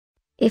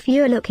If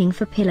you're looking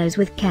for pillows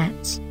with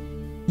cats,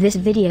 this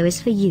video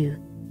is for you.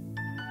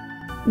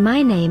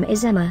 My name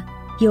is Emma,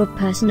 your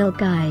personal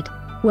guide.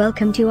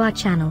 Welcome to our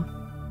channel.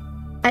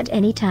 At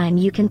any time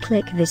you can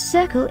click this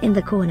circle in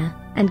the corner,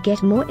 and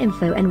get more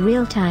info and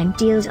real-time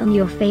deals on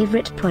your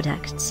favorite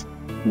products.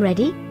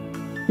 Ready?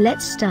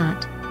 Let's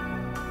start.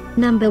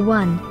 Number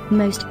 1,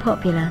 Most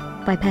Popular,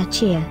 by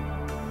PetCheer.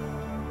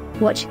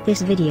 Watch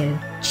this video,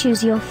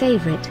 choose your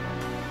favorite.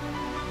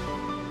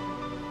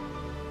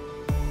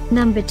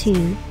 Number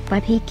 2,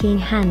 by Peking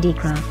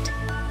Handicraft.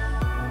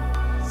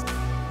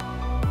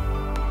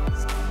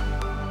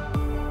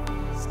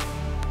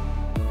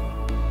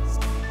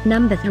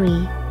 Number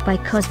 3, by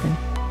Kosbon.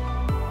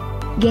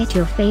 Get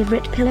your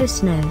favorite pillow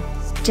snow.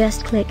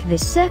 Just click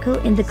this circle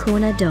in the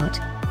corner dot.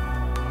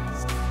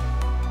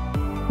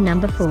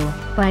 Number 4,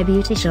 by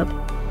Butishop.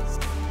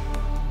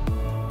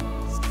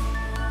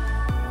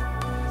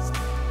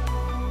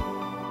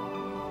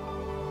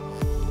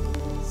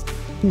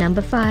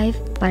 Number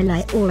 5, by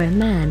Liora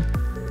Manne.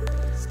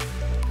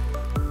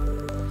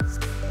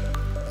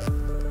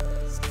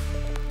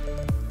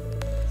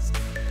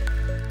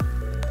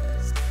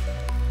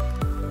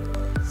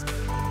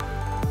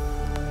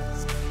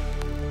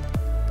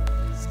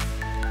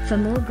 For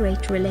more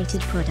great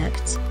related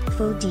products,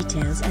 full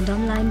details and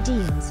online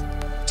deals,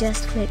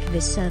 just click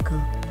this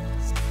circle.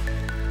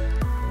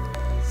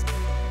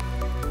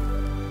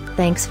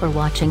 Thanks for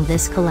watching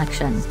this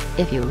collection.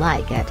 If you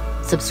like it,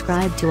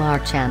 subscribe to our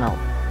channel.